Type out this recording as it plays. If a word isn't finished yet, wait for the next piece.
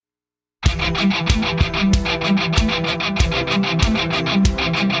Welcome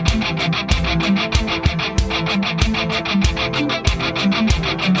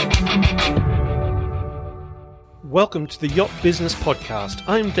to the Yacht Business Podcast.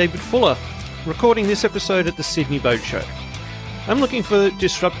 I'm David Fuller, recording this episode at the Sydney Boat Show. I'm looking for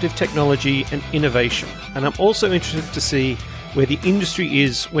disruptive technology and innovation, and I'm also interested to see where the industry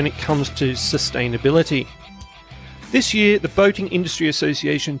is when it comes to sustainability. This year, the Boating Industry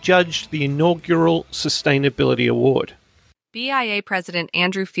Association judged the inaugural Sustainability Award. BIA President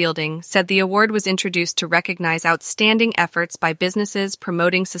Andrew Fielding said the award was introduced to recognize outstanding efforts by businesses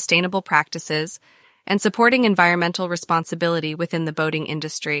promoting sustainable practices and supporting environmental responsibility within the boating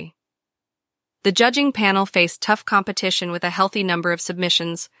industry. The judging panel faced tough competition with a healthy number of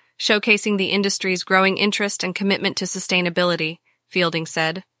submissions, showcasing the industry's growing interest and commitment to sustainability, Fielding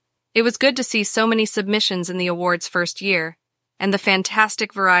said. It was good to see so many submissions in the award's first year, and the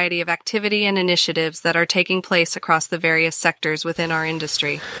fantastic variety of activity and initiatives that are taking place across the various sectors within our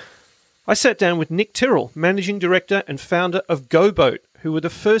industry. I sat down with Nick Tyrrell, Managing Director and founder of GoBoat, who were the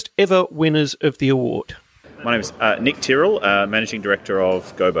first ever winners of the award. My name is Nick Tyrrell, Managing Director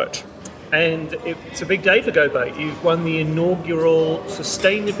of GoBoat. And it's a big day for GoBoat. You've won the inaugural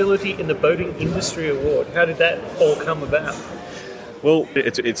Sustainability in the Boating Industry Award. How did that all come about? Well,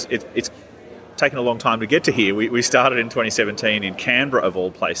 it's taken a long time to get to here. We started in 2017 in Canberra, of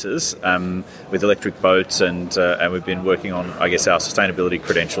all places, with electric boats, and we've been working on, I guess, our sustainability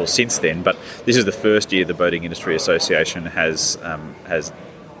credentials since then. But this is the first year the Boating Industry Association has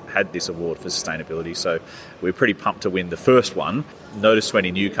had this award for sustainability, so we're pretty pumped to win the first one. Notice to any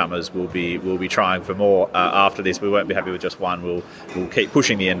newcomers, we'll be trying for more after this. We won't be happy with just one. We'll keep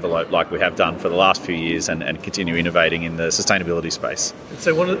pushing the envelope like we have done for the last few years and continue innovating in the sustainability space.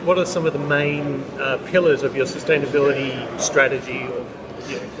 So what are some of the main pillars of your sustainability strategy, or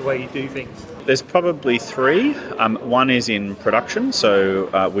the way you do things? There's probably three. One is in production,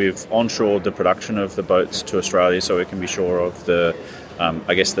 so we've onshored the production of the boats to Australia so we can be sure of the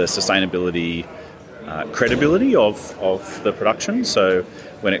sustainability credibility of the production. So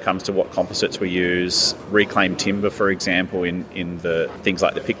when it comes to what composites we use, reclaimed timber, for example, in the things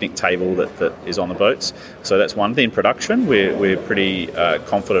like the picnic table that is on the boats. So that's one thing. In production, we're pretty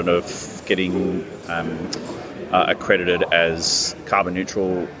confident of getting accredited as carbon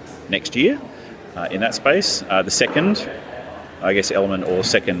neutral next year in that space. The second, I guess, element or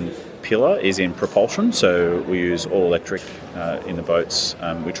second pillar is in propulsion, so we use all electric in the boats.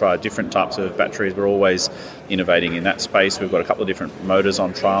 We try different types of batteries. We're always innovating in that space. We've got a couple of different motors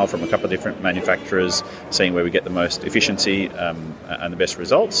on trial from a couple of different manufacturers, seeing where we get the most efficiency and the best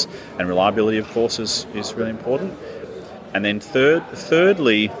results. And reliability, of course, is really important. And then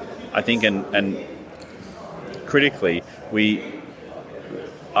thirdly, I think, and critically, we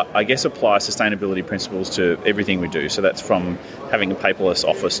I guess apply sustainability principles to everything we do. So that's from having a paperless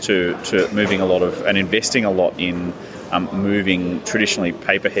office to moving a lot of and investing a lot in moving traditionally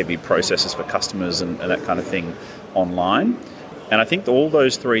paper-heavy processes for customers and that kind of thing online. And I think all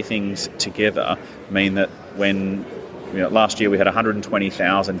those three things together mean that when last year we had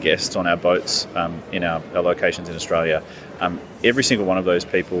 120,000 guests on our boats in our locations in Australia, every single one of those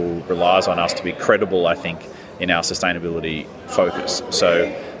people relies on us to be credible, I think, in our sustainability focus.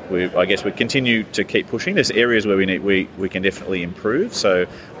 So I guess we continue to keep pushing. There's areas where we can definitely improve. So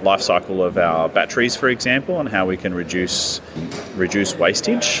life cycle of our batteries, for example, and how we can reduce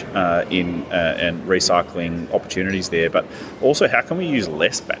wastage and recycling opportunities there. But also, how can we use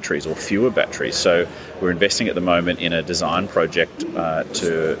less batteries or fewer batteries? So we're investing at the moment in a design project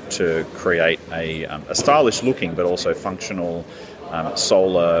to create a stylish looking but also functional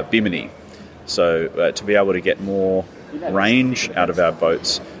solar bimini. So to be able to get more range out of our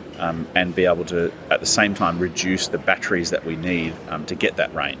boats and be able to, at the same time, reduce the batteries that we need to get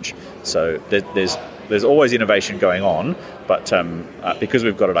that range. So there's always innovation going on, but because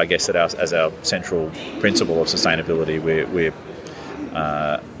we've got it, I guess, as our central principle of sustainability,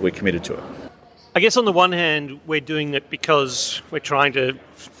 we're committed to it. I guess on the one hand, we're doing it because we're trying to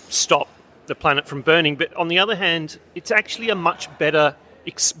stop the planet from burning, but on the other hand, it's actually a much better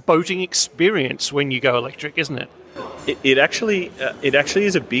boating experience when you go electric, isn't it? It actually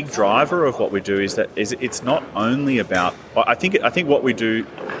is a big driver of what we do. It's not only about. I think what we do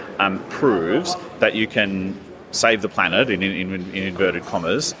proves that you can save the planet in inverted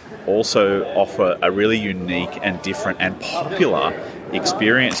commas. Also offer a really unique and different and popular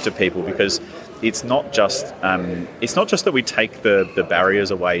experience to people, because it's not just that we take the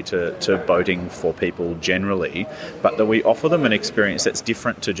barriers away to boating for people generally, but that we offer them an experience that's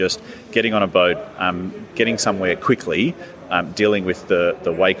different to just getting on a boat, getting somewhere quickly, dealing with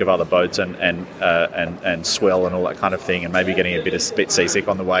the wake of other boats and swell and all that kind of thing, and maybe getting a bit seasick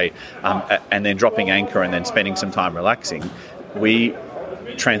on the way, and then dropping anchor and then spending some time relaxing. We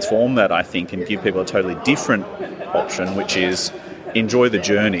transform that, I think, and give people a totally different option, which is enjoy the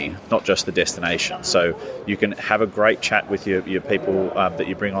journey, not just the destination. So you can have a great chat with your people that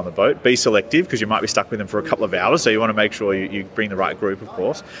you bring on the boat. Be selective, because you might be stuck with them for a couple of hours, so you want to make sure you bring the right group, of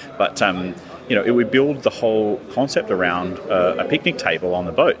course. But we build the whole concept around a picnic table on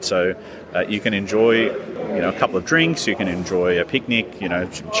the boat. So you can enjoy a couple of drinks, you can enjoy a picnic,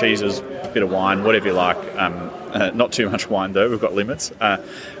 some cheeses, a bit of wine, whatever you like. Not too much wine though, we've got limits.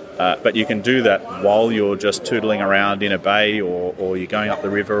 But you can do that while you're just tootling around in a bay or you're going up the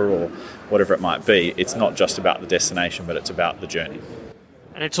river or whatever it might be. It's not just about the destination, but it's about the journey.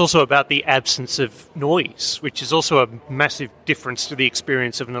 And it's also about the absence of noise, which is also a massive difference to the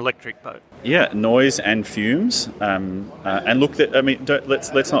experience of an electric boat. Yeah, noise and fumes. And look,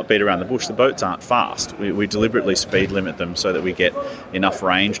 let's not beat around the bush. The boats aren't fast. We deliberately speed limit them so that we get enough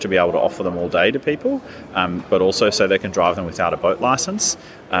range to be able to offer them all day to people, but also so they can drive them without a boat license.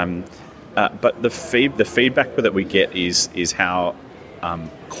 But the feedback that we get is how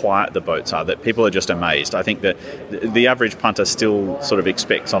quiet the boats are, that people are just amazed. I think that the average punter still sort of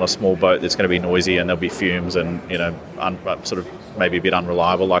expects on a small boat that's going to be noisy and there'll be fumes and sort of maybe a bit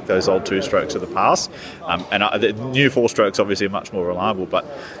unreliable, like those old two-strokes of the past. The new four-strokes obviously are much more reliable, but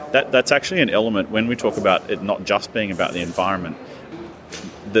that's actually an element when we talk about it not just being about the environment.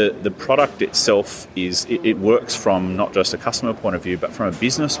 The product itself it works from not just a customer point of view, but from a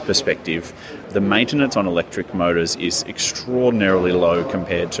business perspective. The maintenance on electric motors is extraordinarily low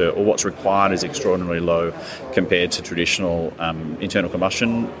or what's required is extraordinarily low compared to traditional internal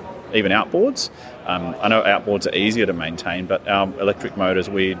combustion, even outboards. I know outboards are easier to maintain, but our electric motors,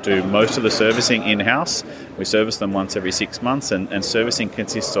 we do most of the servicing in-house. We service them once every 6 months, and servicing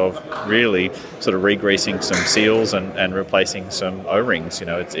consists of really sort of re-greasing some seals and replacing some O-rings.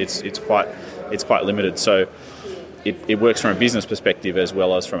 It's quite limited. So it works from a business perspective as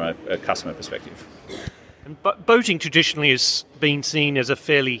well as from a customer perspective. But boating traditionally has been seen as a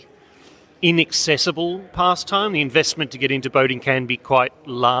fairly inaccessible pastime. The investment to get into boating can be quite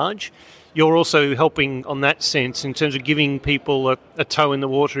large. You're also helping on that sense in terms of giving people a toe in the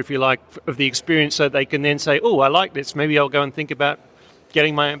water, if you like, of the experience, so they can then say, oh, I like this, maybe I'll go and think about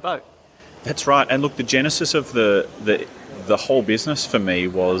getting my own boat. That's right. And look, the genesis of the whole business for me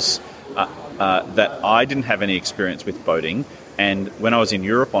was that I didn't have any experience with boating. And when I was in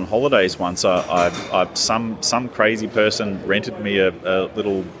Europe on holidays once, some crazy person rented me a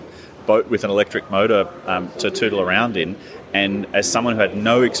little boat with an electric motor to tootle around in. And as someone who had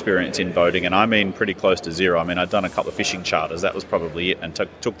no experience in boating, and I mean pretty close to zero, I'd done a couple of fishing charters, that was probably it, and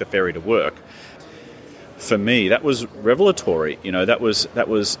took the ferry to work. For me, that was revelatory. That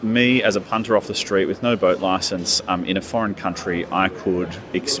was me as a punter off the street with no boat license in a foreign country. I could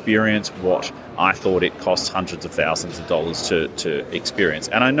experience what I thought it costs hundreds of thousands of dollars to experience.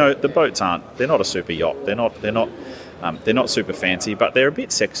 And I know the boats they're not a super yacht. They're not super fancy, but they're a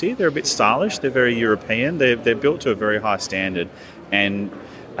bit sexy. They're a bit stylish. They're very European. They're built to a very high standard, and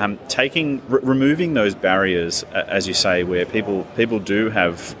removing those barriers, as you say, where people do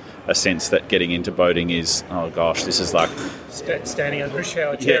have a sense that getting into boating is, oh gosh, this is like standing under a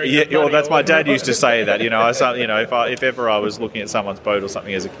shower. Well, that's my dad used to say that. If ever I was looking at someone's boat or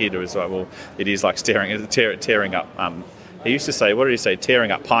something as a kid, it was like, well, it is like tearing up. He used to say, what did he say? Tearing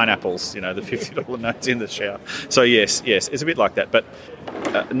up pineapples, the $50 notes in the shower. So yes, it's a bit like that. But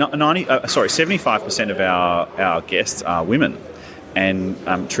 75% of our guests are women. And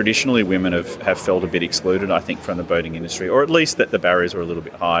traditionally women have felt a bit excluded, I think, from the boating industry, or at least that the barriers were a little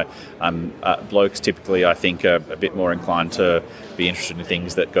bit high. Blokes typically, I think, are a bit more inclined to be interested in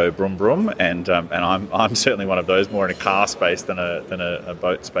things that go brum brum, and I'm certainly one of those, more in a car space than a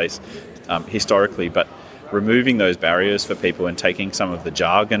boat space historically. But removing those barriers for people and taking some of the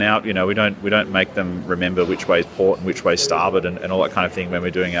jargon out, we don't make them remember which way is port and which way is starboard and all that kind of thing when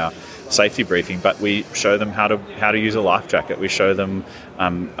we're doing our safety briefing, but we show them how to use a life jacket. We show them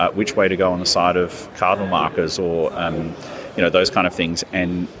which way to go on the side of cardinal markers or those kind of things,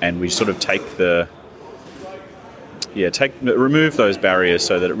 and we sort of remove those barriers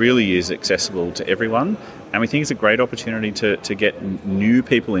so that it really is accessible to everyone. And we think it's a great opportunity to get new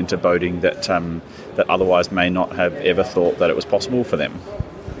people into boating that otherwise may not have ever thought that it was possible for them.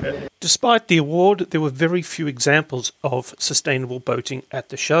 Despite the award, there were very few examples of sustainable boating at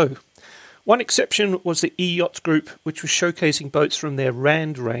the show. One exception was the E-Yachts Group, which was showcasing boats from their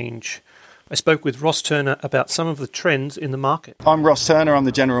Rand range. I spoke with Ross Turner about some of the trends in the market. I'm Ross Turner. I'm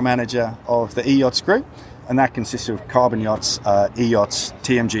the General Manager of the E-Yachts Group. and that consists of Carbon Yachts, E-Yachts,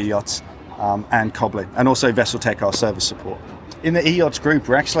 TMG Yachts, and Cobley, and also VesselTech, our service support. In the E-Yachts group,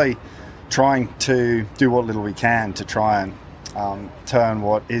 we're actually trying to do what little we can to try and turn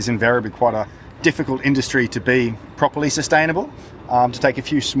what is invariably quite a difficult industry to be properly sustainable, to take a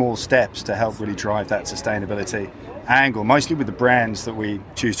few small steps to help really drive that sustainability angle, mostly with the brands that we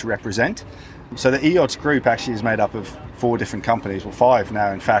choose to represent. So the E-Yachts group actually is made up of 4 different companies, well 5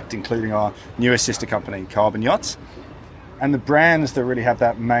 now in fact, including our newest sister company, Carbon Yachts. And the brands that really have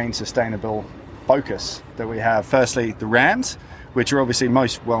that main sustainable focus that we have, firstly the Rams, which are obviously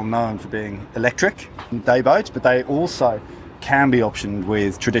most well known for being electric day boats, but they also can be optioned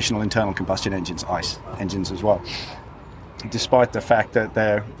with traditional internal combustion engines, ICE engines as well. Despite the fact that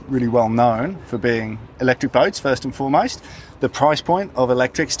they're really well known for being electric boats first and foremost, the price point of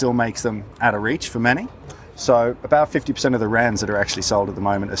electric still makes them out of reach for many. So about 50% of the Rams that are actually sold at the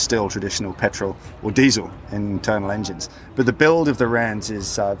moment are still traditional petrol or diesel internal engines. But the build of the Rams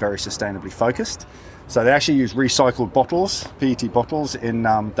is very sustainably focused. So they actually use recycled bottles, PET bottles, in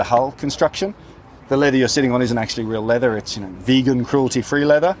the hull construction. The leather you're sitting on isn't actually real leather, it's vegan, cruelty-free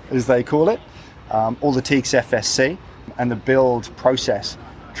leather, as they call it. All the teak's FSC, and the build process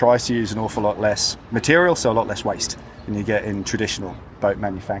tries to use an awful lot less material, so a lot less waste than you get in traditional boat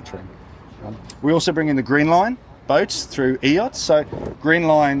manufacturing. We also bring in the Greenline boats through E-Yachts. So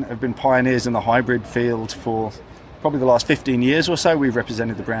Greenline have been pioneers in the hybrid field for probably the last 15 years or so. We've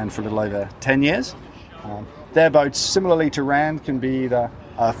represented the brand for a little over 10 years. Their boats, similarly to Rand, can be either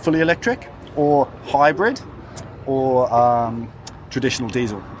fully electric or hybrid or traditional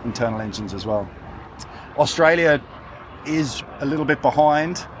diesel internal engines as well. Australia is a little bit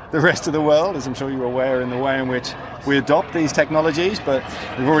behind the rest of the world, as I'm sure you're aware, in the way in which we adopt these technologies, but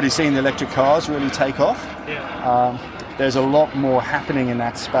we've already seen the electric cars really take off. There's a lot more happening in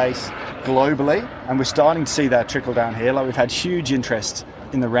that space globally, and we're starting to see that trickle down here. Like, we've had huge interest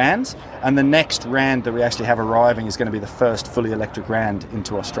in the Rands, and the next Rand that we actually have arriving is going to be the first fully electric Rand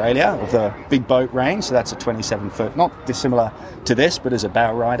into Australia of the big boat range. So that's a 27-foot, not dissimilar to this, but as a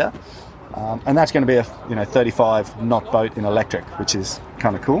bow rider. And that's going to be a 35 knot boat in electric, which is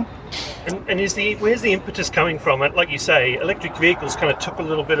kind of cool. And where's the impetus coming from? Like you say, electric vehicles kind of took a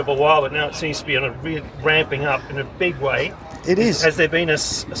little bit of a while, but now it seems to be ramping up in a big way. It is. Has there been a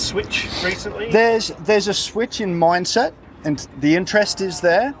switch recently? There's a switch in mindset, and the interest is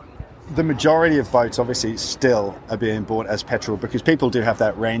there. The majority of boats obviously still are being bought as petrol because people do have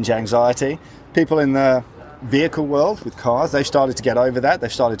that range anxiety. People in the vehicle world with cars, they've started to get over that.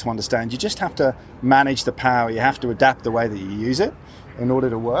 They've started to understand you just have to manage the power, you have to adapt the way that you use it in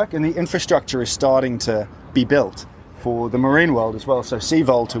order to work, and the infrastructure is starting to be built for the marine world as well. So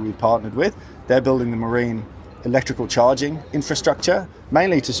Seavolt, who we've partnered with, they're building the marine electrical charging infrastructure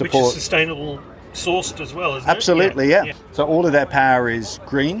mainly to support, which is sustainable sourced as well, isn't Absolutely, it? Yeah. So all of their power is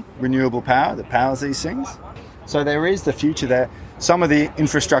green, renewable power that powers these things. So there is the future there. Some of the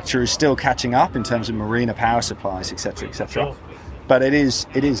infrastructure is still catching up in terms of marina power supplies, etc., etc. Sure. But it is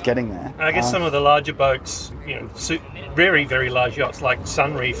getting there. I guess some of the larger boats, very, very large yachts like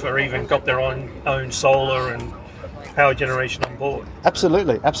Sunreef, are even got their own solar and power generation on board.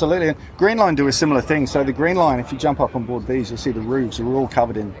 Absolutely. And Greenline do a similar thing. So the Greenline, if you jump up on board these, you'll see the roofs are all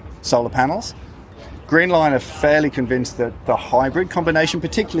covered in solar panels. Greenline are fairly convinced that the hybrid combination,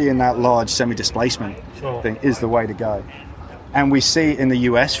 particularly in that large semi-displacement thing, is the way to go. And we see in the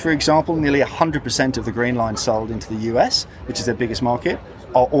US, for example, nearly 100% of the Greenline sold into the US, which is their biggest market,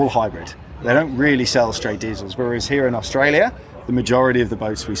 are all hybrid. They don't really sell straight diesels, whereas here in Australia, the majority of the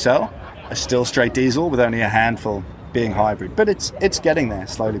boats we sell are still straight diesel, with only a handful being hybrid. But it's getting there,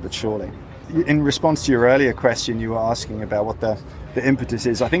 slowly but surely. In response to your earlier question, you were asking about what the impetus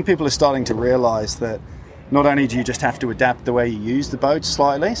is. I think people are starting to realise that not only do you just have to adapt the way you use the boat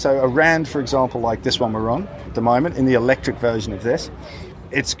slightly, so a Rand, for example, like this one we're on at the moment, in the electric version of this,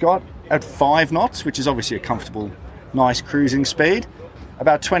 it's got at 5 knots, which is obviously a comfortable, nice cruising speed,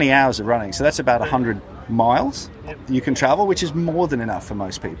 about 20 hours of running. So that's about 100 miles you can travel, which is more than enough for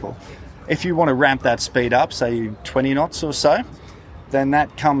most people. If you want to ramp that speed up, say 20 knots or so, then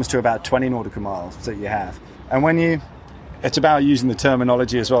that comes to about 20 nautical miles that you have. And it's about using the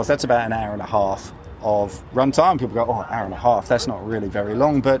terminology as well, so that's about an hour and a half of runtime. People go, hour and a half, that's not really very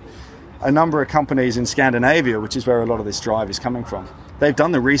long. But a number of companies in Scandinavia, which is where a lot of this drive is coming from, they've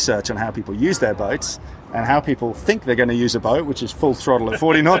done the research on how people use their boats, and how people think they're going to use a boat, which is full throttle at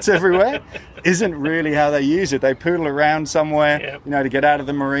 40 knots everywhere, isn't really how they use it. They poodle around somewhere, to get out of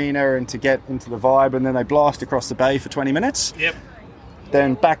the marina and to get into the vibe, and then they blast across the bay for 20 minutes.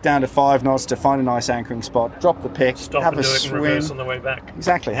 Then back down to 5 knots to find a nice anchoring spot, drop the pick, stop have and a do swim. It in reverse on the way back.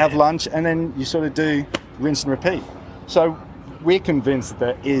 Exactly, have lunch, and then you sort of do rinse and repeat. So we're convinced that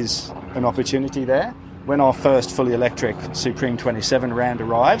there is an opportunity there. When our first fully electric Supreme 27 round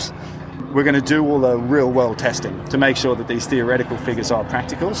arrives, we're going to do all the real-world testing to make sure that these theoretical figures are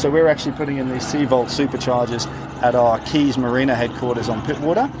practical. So we're actually putting in these C-Volt superchargers at our Keys Marina headquarters on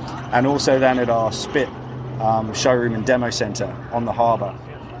Pittwater, and also then at our Spit showroom and demo centre on the harbour.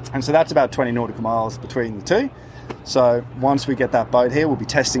 And so that's about 20 nautical miles between the two. So once we get that boat here, we'll be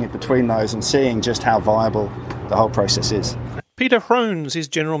testing it between those and seeing just how viable the whole process is. Peter Hrones is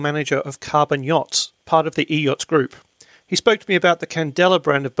General Manager of Carbon Yachts, part of the eYachts group. He spoke to me about the Candela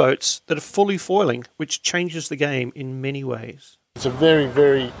brand of boats that are fully foiling, which changes the game in many ways. It's a very,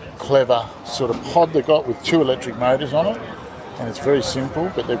 very clever sort of pod they've got with 2 electric motors on it, and it's very simple,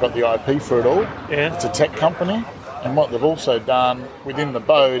 but they've got the IP for it all. Yeah. It's a tech company, and what they've also done within the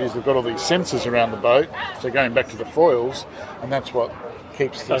boat is they've got all these sensors around the boat, so going back to the foils, and that's what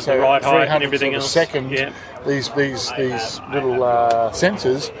keeps the ride height and 300 everything a else. second. Yeah. These little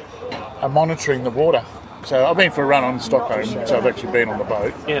sensors are monitoring the water. So I've been for a run on Stockholm, so I've actually been on the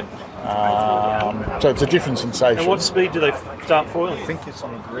boat. Yeah. So it's a different sensation. And what speed do they start foiling? I think it's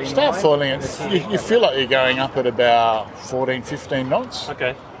on a green Start light. foiling it, you feel like you're going up at about 14, 15 knots.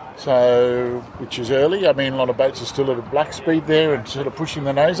 Okay. So, which is early. I mean, a lot of boats are still at a black speed there and sort of pushing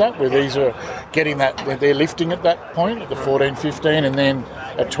the nose up, where these are getting that, they're lifting at that point, at the 14, 15, and then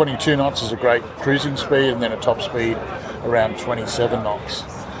at 22 knots is a great cruising speed, and then a top speed around 27 knots.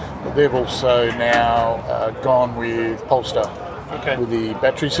 But they've also now gone with Polestar with the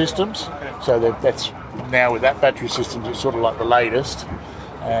battery systems. So that's now with that battery system, it's sort of like the latest,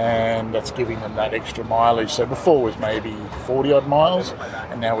 and that's giving them that extra mileage. So before was maybe 40 odd miles,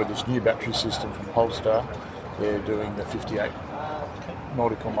 and now with this new battery system from Polestar, they're doing the 58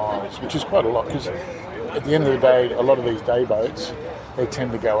 nautical miles, which is quite a lot, because at the end of the day, a lot of these day boats, they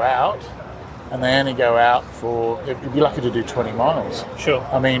tend to go out, and they only go out for, you'd be lucky to do 20 miles. Sure.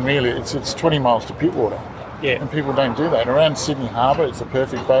 I mean, really, it's 20 miles to Pittwater. Yeah. And people don't do that. Around Sydney Harbour, it's the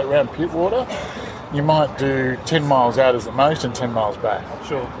perfect boat. Around Pittwater, you might do 10 miles out as the most and 10 miles back.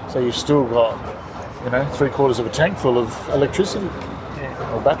 Sure. So you've still got, 3/4 of a tank full of electricity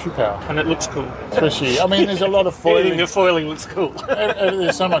or battery power. And it looks cool. Especially, I mean, there's a lot of foiling. Anything the foiling looks cool.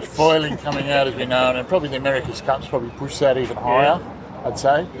 There's so much foiling coming out, as we know, and probably the America's Cup's probably pushed that even higher, I'd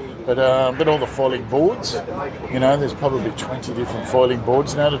say. But all the foiling boards, there's probably 20 different foiling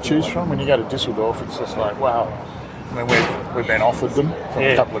boards now to choose from. When you go to Düsseldorf, it's just like, wow. I mean, we've been offered them from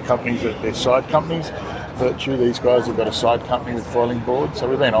a couple of companies, they're side companies. Virtue, these guys have got a side company with foiling boards, so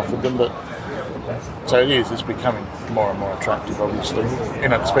we've been offered them. But so it's becoming more and more attractive, obviously,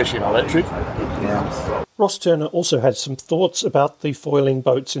 especially in electric. Yeah. Ross Turner also had some thoughts about the foiling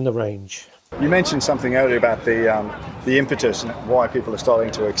boats in the range. You mentioned something earlier about the impetus and why people are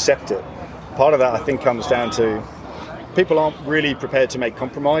starting to accept it. Part of that, I think, comes down to people aren't really prepared to make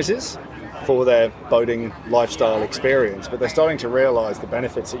compromises for their boating lifestyle experience, but they're starting to realise the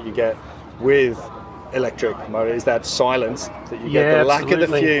benefits that you get with electric motor is that silence that you get, the lack of the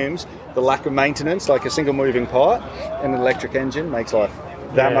fumes, the lack of maintenance, like a single moving part in an electric engine makes life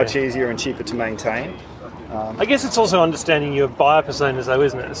that much easier and cheaper to maintain. I guess it's also understanding your buyer personas, though,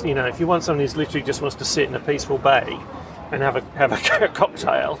 isn't it? If you want someone who literally just wants to sit in a peaceful bay and have a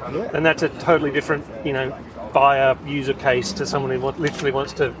cocktail, then that's a totally different, buyer user case to someone who literally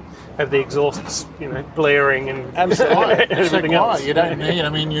wants to have the exhausts, blaring and everything else. You don't need. I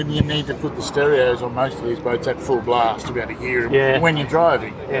mean, you need to put the stereos on most of these boats at full blast to be able to hear them when you're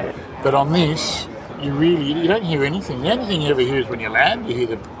driving. Yeah. But on this, you don't hear anything. The only thing you ever hear is when you land. You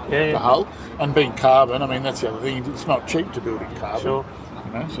hear the hull. And being carbon, I mean, that's the other thing. It's not cheap to build in carbon. Sure.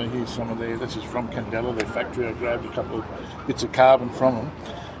 So here's some of this is from Candela, their factory. I grabbed a couple of bits of carbon from them.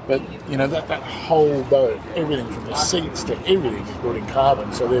 But, that whole boat, everything from the seats to everything is built in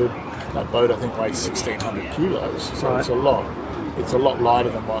carbon. So that boat, I think, weighs 1,600 kilos. So it's a lot. It's a lot lighter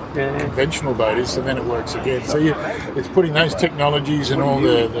than what a conventional boat is, so then it works again. So it's putting those technologies and all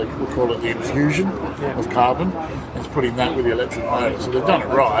we'll call it the infusion of carbon, it's putting that with the electric motor. So they've done it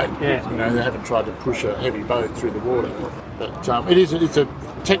right. Yeah. They haven't tried to push a heavy boat through the water. But it's a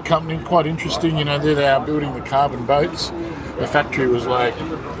tech company, quite interesting. There they are building the carbon boats. The factory was like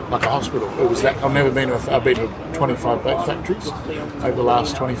a hospital. It was that. I've been to 25 boat factories over the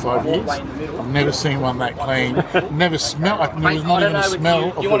last 25 years. I've never seen one that clean. Never smelled. There was not even a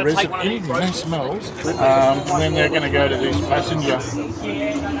smell of the resin. Anything, no smells. And then they're going to go to these passenger,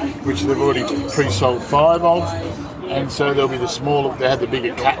 which they've already pre-sold 5 of. And so there'll be the smaller. They had the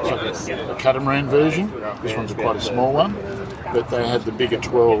bigger cats, like a catamaran version. This one's quite a small one. but they had the bigger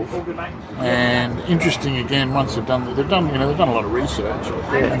 12. And interesting again, once they've done a lot of research,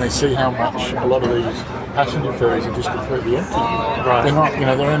 and they see how much a lot of these passenger ferries are just completely empty. Right. They're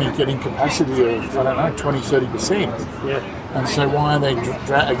not, they're only getting capacity of 20-30%. Yeah. And so why are they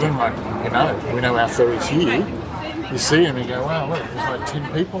again, like, we know our ferries here. You see them and you go, wow, look, there's like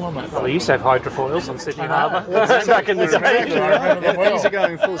 10 people on that. Well, we used to have hydrofoils on Sydney Harbour back in the day. Things are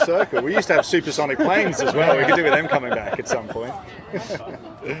going full circle. We used to have supersonic planes as well. We could do with them coming back at some point.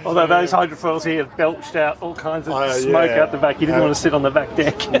 Although those hydrofoils here belched out all kinds of smoke out the back. You didn't want to sit on the back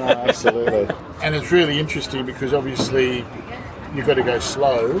deck. No, absolutely. And it's really interesting because obviously you've got to go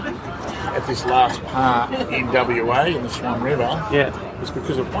slow at this last part in WA, in the Swan River. Yeah. It's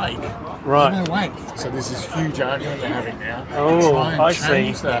because of wake. Right. There's no wake. So there's this huge argument they're having now. Oh, try and I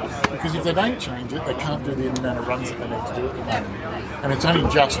change see. that. Because if they don't change it, they can't do the amount of runs that they need to do at the moment. And it's only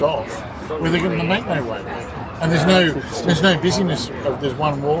just off where they're going to make no wake. And there's no busyness. There's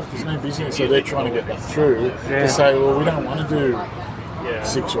one wharf. There's no busyness. So they're trying to get that through to say, well, we don't want to do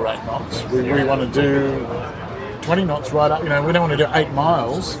 6 or 8 knots. We want to do 20 knots right up. We don't want to do 8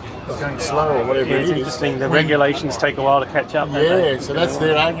 miles. Going slow or whatever it is. It's interesting. The regulations take a while to catch up. Yeah, so that's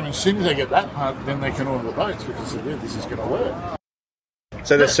their argument. As soon as they get that part, then they can order the boats because this is going to work.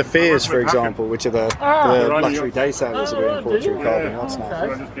 So the Sophias, for example, which are the luxury day sailers that are being brought through carbon yachts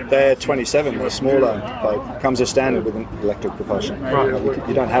now, they're 27, they're smaller, boat, comes as standard with an electric propulsion. Right.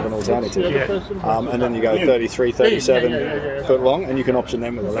 You don't have an alternative. And then you go 33, 37 foot long, and you can option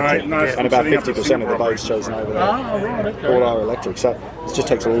them with electric. And about 50% of the boats chosen over there all are electric. So it just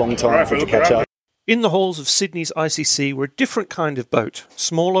takes a long time for it to catch up. In the halls of Sydney's ICC were a different kind of boat,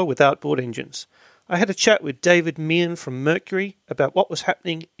 smaller with outboard engines. I had a chat with David Meehan from Mercury about what was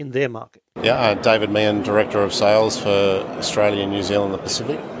happening in their market. Yeah, David Meehan, Director of Sales for Australia, New Zealand and the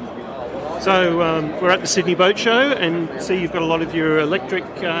Pacific. So we're at the Sydney Boat Show and see you've got a lot of your electric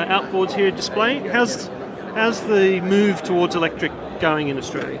outboards here displayed. How's the move towards electric going in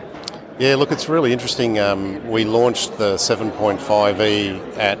Australia? Yeah, look, it's really interesting. We launched the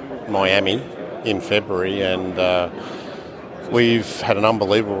 7.5E at Miami in February and we've had an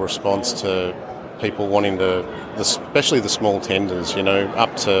unbelievable response to people wanting to, especially the small tenders,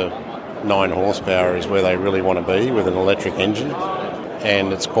 up to 9 horsepower is where they really want to be with an electric engine.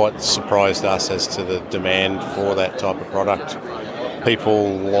 And it's quite surprised us as to the demand for that type of product. People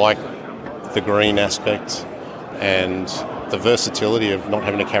like the green aspect and the versatility of not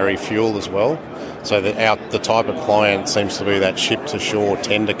having to carry fuel as well. So the type of client seems to be that ship-to-shore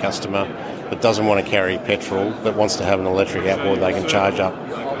tender customer that doesn't want to carry petrol but wants to have an electric outboard they can charge up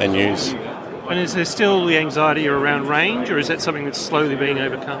and use. And is there still the anxiety around range, or is that something that's slowly being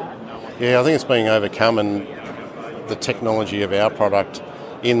overcome? Yeah, I think it's being overcome, and the technology of our product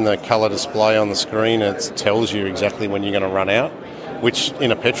in the colour display on the screen, it tells you exactly when you're going to run out, which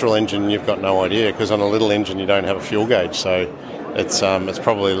in a petrol engine you've got no idea, because on a little engine you don't have a fuel gauge, so it's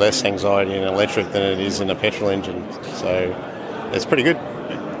probably less anxiety in electric than it is in a petrol engine. So it's pretty good.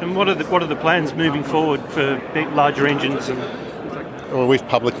 And what are the plans moving forward for larger engines? Well, we've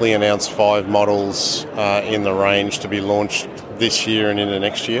publicly announced 5 models in the range to be launched this year and into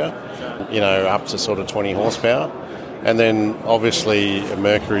next year, up to sort of 20 horsepower. And then obviously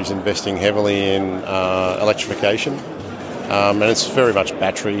Mercury's investing heavily in electrification, and it's very much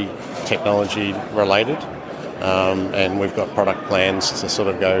battery technology related. And we've got product plans to sort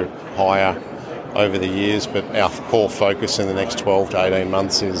of go higher over the years, but our core focus in the next 12 to 18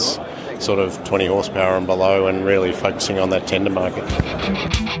 months is sort of 20 horsepower and below, and really focusing on that tender market.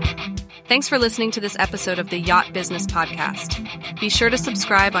 Thanks for listening to this episode of the Yacht Business Podcast. Be sure to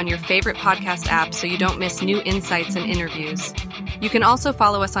subscribe on your favorite podcast app so you don't miss new insights and interviews. You can also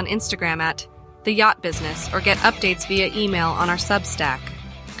follow us on Instagram at The Yacht Business or get updates via email on our Substack.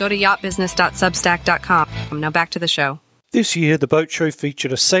 Go to yachtbusiness.substack.com. Now back to the show. This year, the boat show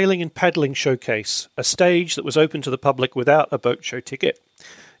featured a sailing and paddling showcase, a stage that was open to the public without a boat show ticket.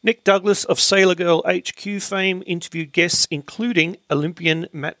 Nick Douglas of Sailor Girl HQ fame interviewed guests including Olympian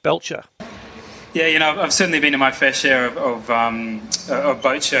Matt Belcher. Yeah, I've certainly been to my fair share of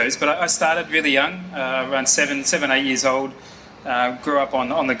boat shows, but I started really young, around 7, 8 years old. Grew up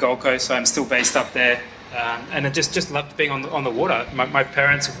on the Gold Coast, so I'm still based up there, and I just loved being on the water. My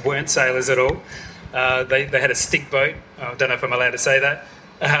parents weren't sailors at all. They had a stick boat. I don't know if I'm allowed to say that.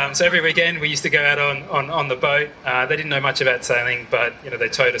 So every weekend we used to go out on the boat. They didn't know much about sailing, but they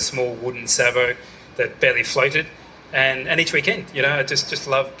towed a small wooden sabo that barely floated. And each weekend, I just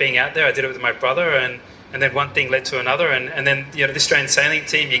loved being out there. I did it with my brother, and then one thing led to another. And then the Australian sailing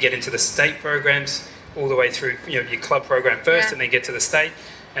team, you get into the state programs all the way through your club program first, and then get to the state,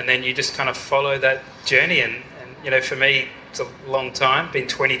 and then you just kind of follow that journey. And for me, It's a long time. Been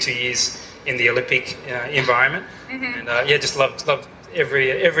 22 years in the Olympic environment, and just loved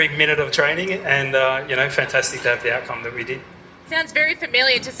every minute of training, and fantastic to have the outcome that we did. Sounds very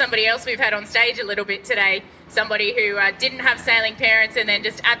familiar to somebody else we've had on stage a little bit today, somebody who didn't have sailing parents and then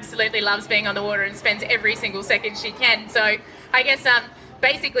just absolutely loves being on the water and spends every single second she can. So I guess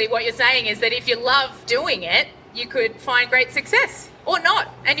basically what you're saying is that if you love doing it, you could find great success, or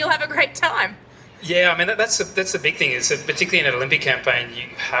not, and you'll have a great time. Yeah, I mean, that's the big thing, is that particularly in an Olympic campaign,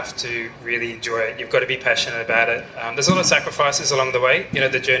 you have to really enjoy it. You've got to be passionate about it. There's a lot of sacrifices along the way.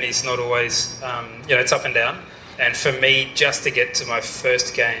 The journey's not always, it's up and down. And for me, just to get to my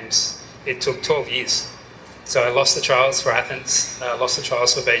first games, it took 12 years. So I lost the trials for Athens, lost the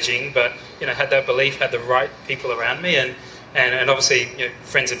trials for Beijing, but, had that belief, had the right people around me, and obviously,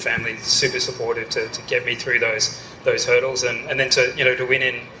 friends and family super supportive to get me through those hurdles, and then to win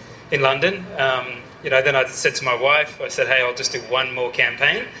in London. Then I said to my wife, I said, hey, I'll just do one more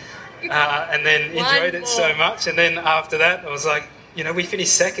campaign, and then enjoyed it so much. And then after that, I was like, we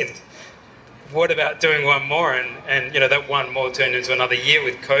finished second. What about doing one more? And that one more turned into another year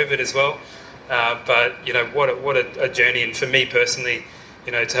with COVID as well. But what a journey, and for me personally,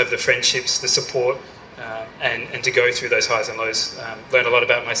 to have the friendships, the support, and to go through those highs and lows, learn a lot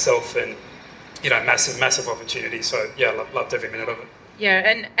about myself, and massive opportunity. So loved every minute of it. Yeah,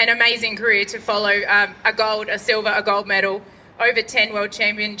 and an amazing career to follow. A gold, a silver, a gold medal, over 10 world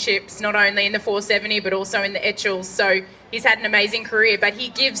championships, not only in the 470 but also in the Etchells. So he's had an amazing career, but he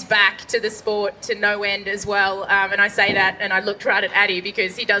gives back to the sport to no end as well. And I say that, and I looked right at Addy,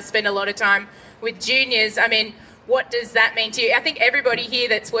 because he does spend a lot of time with juniors. I mean, what does that mean to you? I think everybody here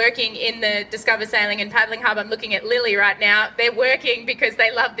that's working in the Discover Sailing and Paddling Hub, I'm looking at Lily right now, they're working because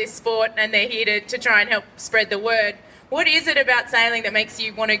they love this sport and they're here to try and help spread the word. What is it about sailing that makes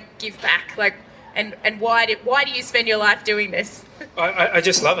you want to give back? And why do you spend your life doing this? I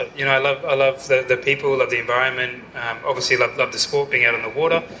just love it. I love the people, love the environment. Obviously, love the sport, being out on the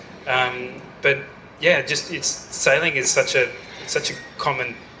water. But yeah, sailing is such a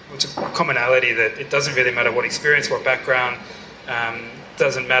commonality that it doesn't really matter what experience, what background.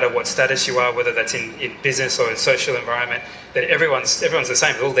 Doesn't matter what status you are, whether that's in business or in social environment, that everyone's the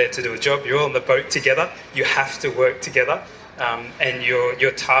same. We're all there to do a job. You're all on the boat together. You have to work together, and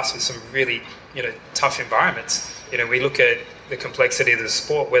you're tasked with some really tough environments. We look at the complexity of the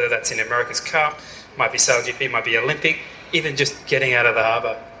sport, whether that's in America's Cup, might be SailGP, might be Olympic, even just getting out of the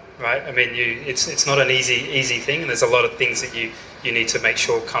harbour, right? I mean, it's not an easy thing, and there's a lot of things that you need to make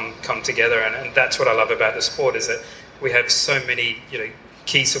sure come together, and that's what I love about the sport, is that we have so many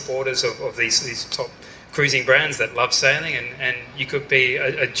key supporters of these top cruising brands that love sailing, and you could be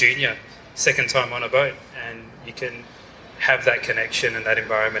a junior, second time on a boat, and you can have that connection and that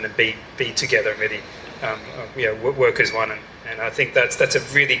environment and be together, really work as one, and I think that's a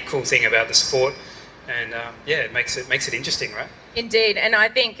really cool thing about the sport, and it makes it interesting, right? Indeed, and I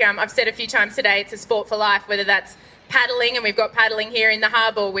think I've said a few times today, it's a sport for life, whether that's paddling, and we've got paddling here in the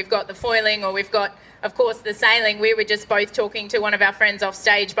hub, or we've got the foiling, or we've got, of course, the sailing. We were just both talking to one of our friends off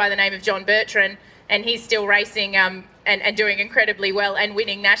stage by the name of John Bertrand, and he's still racing and doing incredibly well and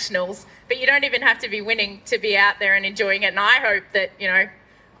winning nationals. But you don't even have to be winning to be out there and enjoying it. And I hope that,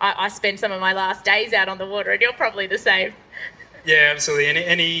 I spend some of my last days out on the water, and you're probably the same. Yeah, absolutely.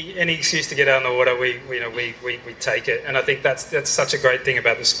 Any excuse to get out on the water, we take it. And I think that's such a great thing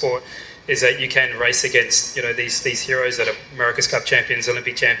about the sport, is that you can race against these heroes that are America's Cup champions,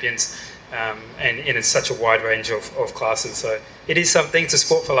 Olympic champions, and in such a wide range of classes. So it is something. It's a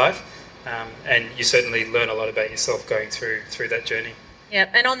sport for life, and you certainly learn a lot about yourself going through that journey. Yeah,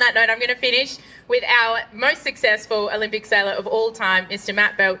 and on that note, I'm going to finish with our most successful Olympic sailor of all time, Mr.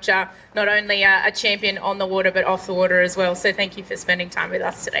 Matt Belcher, not only a champion on the water but off the water as well. So thank you for spending time with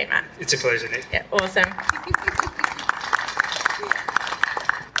us today, Matt. It's a pleasure, Nick. Yeah, awesome.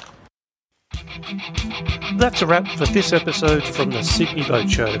 That's a wrap for this episode from the Sydney Boat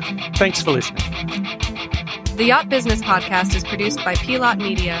Show. Thanks for listening. The Yacht Business Podcast is produced by Pilot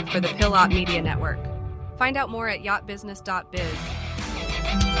Media for the Pilot Media Network. Find out more at yachtbusiness.biz.